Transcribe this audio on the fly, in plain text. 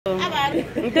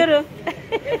Entero.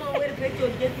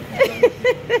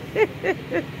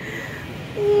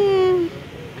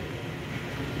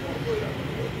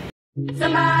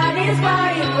 Somebody's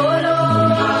crying for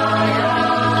love.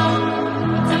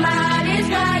 Somebody's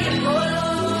crying for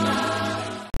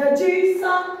love. The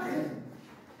G-song.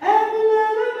 Every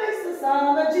letter makes the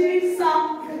sound. The G-song.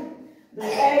 The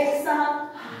A-song.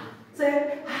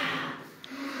 Say.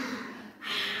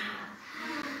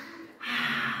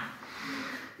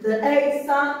 The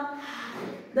A-song.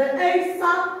 The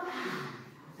A-song.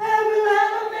 Every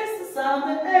letter makes the sound.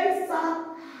 The A-song.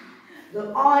 The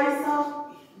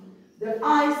I-song. The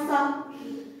I-song.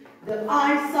 The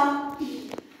I-song.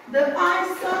 The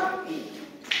I-song.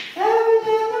 Every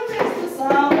letter makes the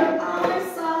sound. The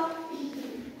I-song.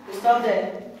 Stop there.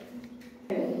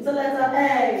 So letter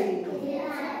A.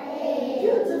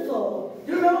 Beautiful.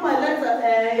 Do you know my letter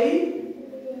A?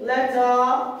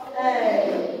 Letter A.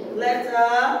 Letter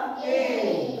A.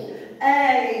 A.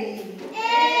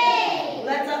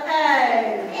 Letter A.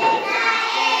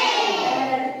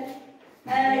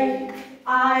 A.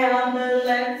 I am the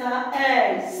letter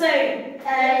A. Say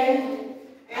A.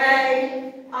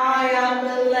 I am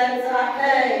the letter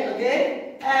A.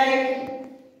 Okay?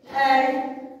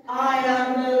 I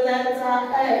am the letter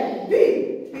A. B.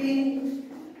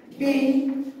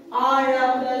 I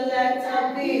am the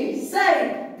letter B.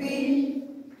 Say B.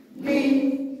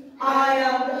 I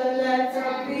am the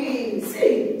letter B.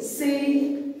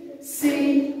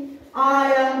 C.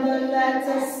 I am the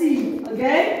letter C.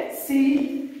 Okay? C.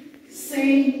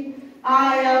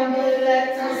 I am the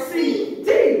letter C. D.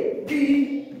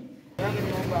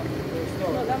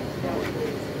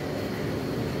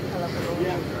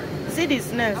 See these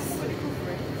snails.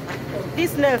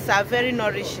 These snails are very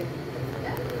nourishing.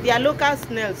 They are local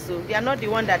snails, so they are not the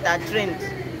ones that are trained.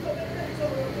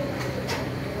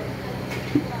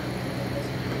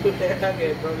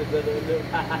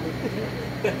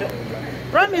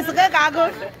 Promise, go.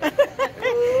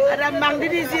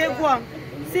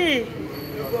 See.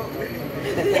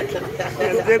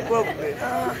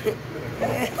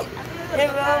 They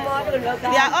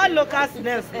are all local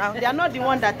snails now. They are not the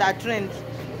ones that are trained.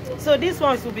 So these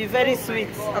ones will be very sweet,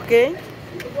 okay?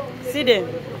 See them.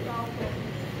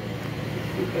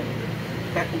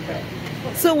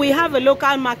 So we have a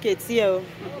local market here.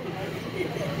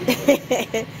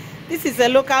 This is a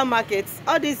local market.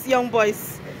 All these young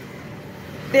boys,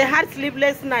 they had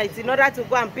sleepless nights in order to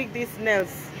go and pick these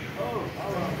snails.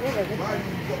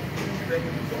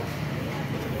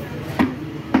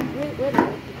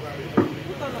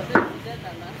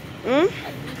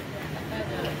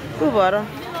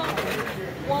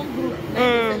 One group.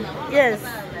 Yes.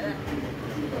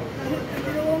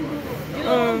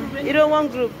 You don't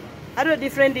want group. I do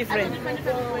different.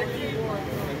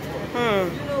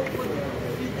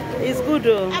 It's good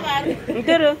though.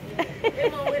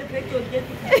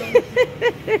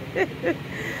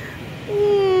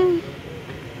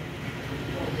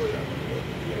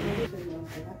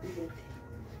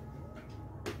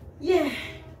 Yeah.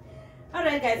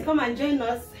 Alright guys, come and join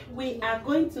us. We are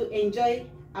going to enjoy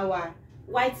our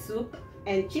white soup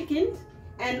and chicken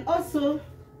and also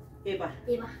eba.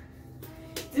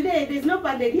 Today there's no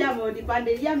pounded yam, or the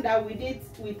pounded yam that we did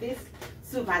with this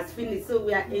soup has finished, so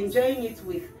we are enjoying it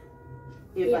with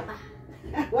eba.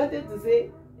 I wanted to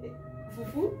say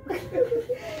fufu.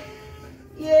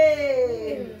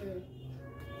 Yay!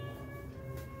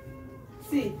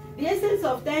 See, the essence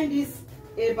of tying this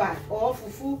eba or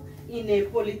fufu in a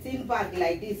polythene bag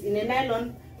like this, in a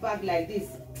nylon bag like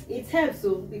this, it helps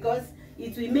so because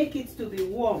it will make it to be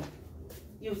warm.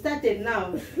 You've started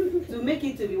now to make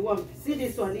it to be warm. See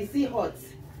this one, is it hot?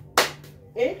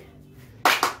 Eh?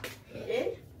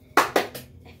 Hey.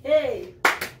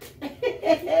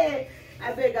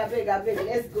 I beg.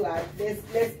 Let's go out.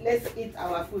 Let's eat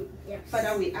our food. Yes.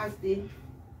 Father, we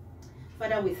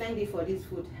thank thee for this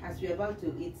food. As we're about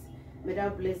to eat, may thou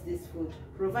bless this food.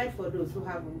 Provide for those who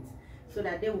haven't, so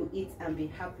that they will eat and be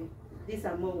happy. This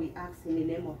and more we ask in the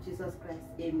name of Jesus Christ.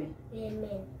 Amen.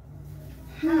 Amen.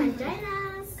 Come and join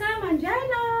us. Come and join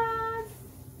us.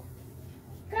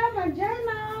 Come and join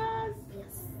us.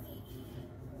 Yes.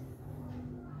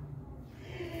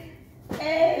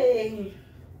 Hey.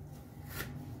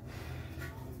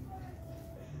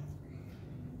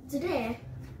 Today,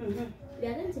 we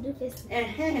are going to do face to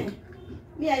face.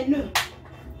 Me, I know.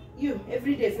 You,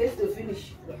 every day face to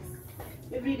finish. Yes.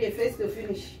 Every day face to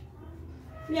finish.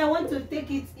 Me, I want to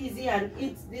take it easy and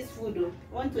eat this food. I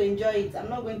want to enjoy it. I'm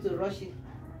not going to rush it.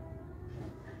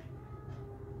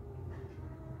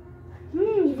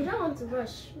 If you don't want to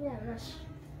rush, rush.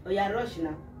 Oh, yeah, rush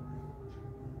now.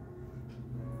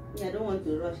 I don't want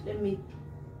to rush. Let me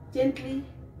gently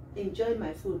enjoy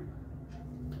my food.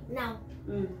 Now,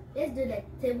 let's do the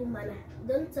table manner.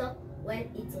 Don't talk while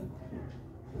eating.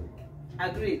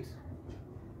 Agreed.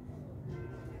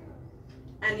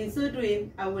 And in so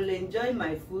doing, I will enjoy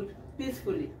my food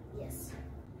peacefully. Yes.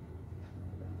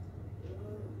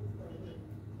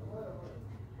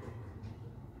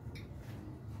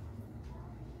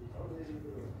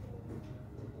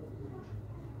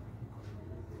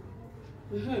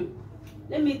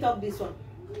 Let me talk this one.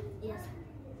 Yes.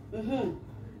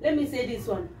 Let me say this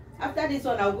one. After this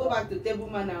one, I'll go back to table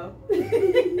manner.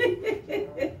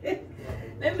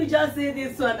 Let me just say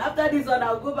this one. After this one,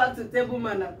 I'll go back to table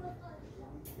manner.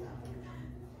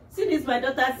 See this, my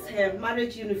daughter's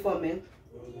marriage uniform.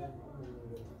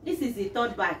 This is the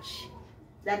third batch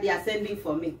that they are sending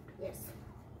for me. Yes.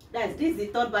 This is the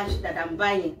third batch that I'm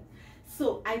buying.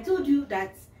 So I told you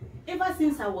that ever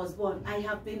since I was born, I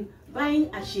have been buying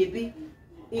asoebi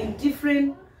in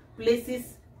different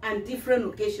places and different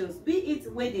occasions. Be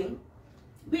it wedding,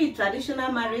 be it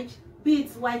traditional marriage, be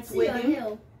it white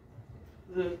wedding,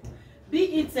 be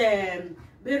it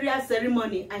burial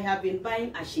ceremony. I have been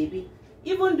buying asoebi.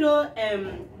 Even though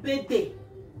birthday,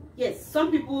 yes,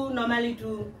 some people normally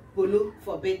do polo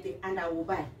for birthday, and I will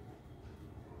buy.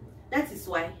 That is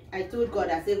why I told God,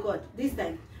 I said, God, this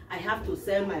time I have to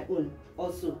sell my own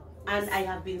also. And I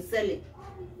have been selling.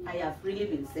 I have really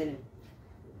been selling.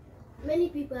 Many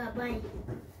people are buying.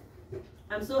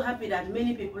 I'm so happy that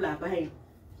many people are buying.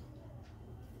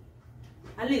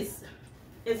 At least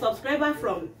a subscriber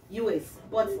from US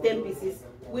bought 10 pieces,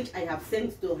 which I have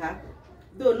sent to her.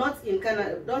 Though not in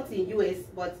Canada, not in US,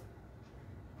 but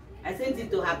I sent it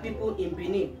to her people in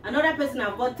Benin. Another person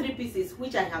have bought 3 pieces,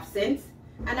 which I have sent.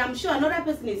 And I'm sure another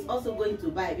person is also going to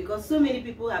buy, because so many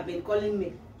people have been calling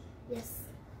me. Yes.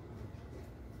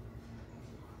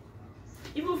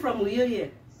 Even from Uyo here.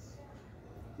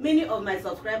 Many of my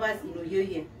subscribers in Uyo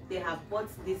here, they have bought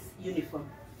this uniform.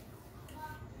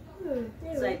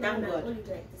 So I thank God.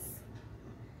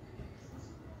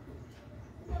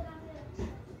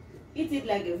 Eat it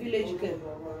like a village girl.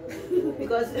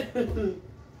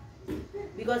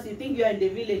 because you think you are in the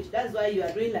village. That's why you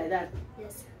are doing like that.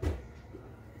 Yes.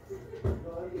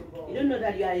 You don't know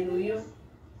that you are in Uyo.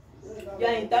 You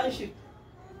are in township.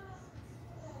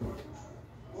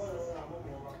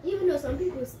 Even though some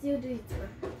people still do it.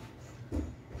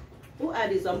 Who are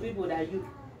the some people that you?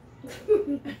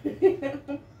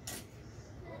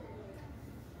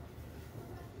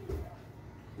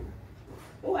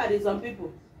 Who are the some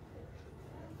people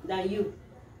than you?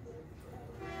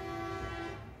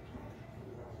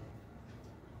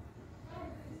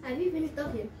 Have you finished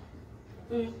talking?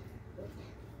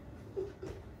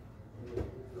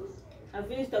 I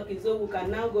finished talking, so we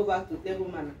can now go back to table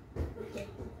manner. Okay.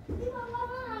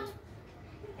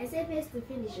 I said face to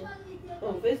finish.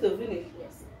 Oh, face to finish?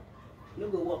 Yes. You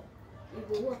go walk. You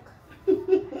go walk.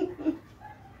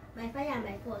 By fire and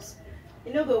by force.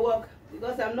 You no go walk,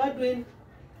 because I'm not doing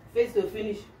face to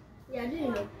finish. Yeah, do you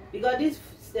know? Because this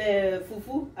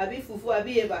fufu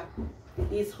eba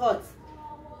is hot.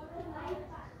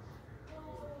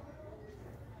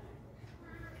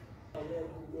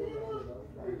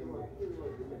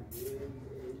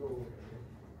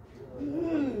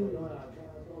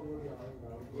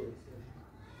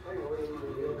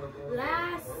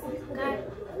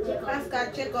 Last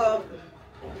card check up.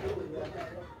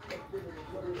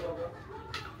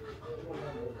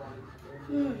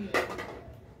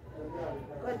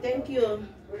 God, thank you.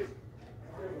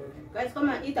 Guys, come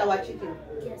and eat our chicken.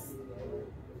 Yes.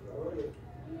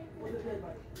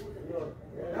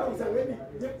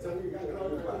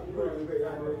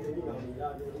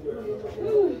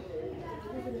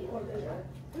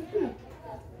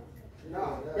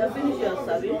 You finish your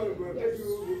serving? Yes.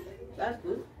 That's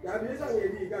good.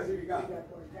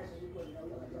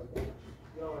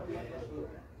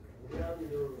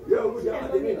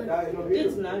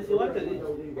 Eat now if you want to eat.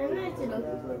 I'm not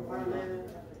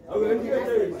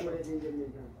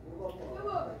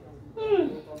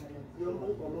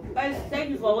Guys, thank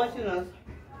you for watching us.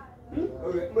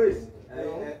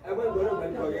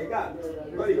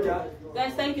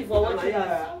 Guys, thank you for watching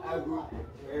us.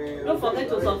 Don't forget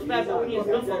to subscribe. Please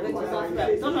don't forget to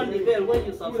subscribe. Turn on the bell when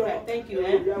you subscribe. Thank you.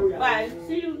 Bye.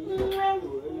 See you.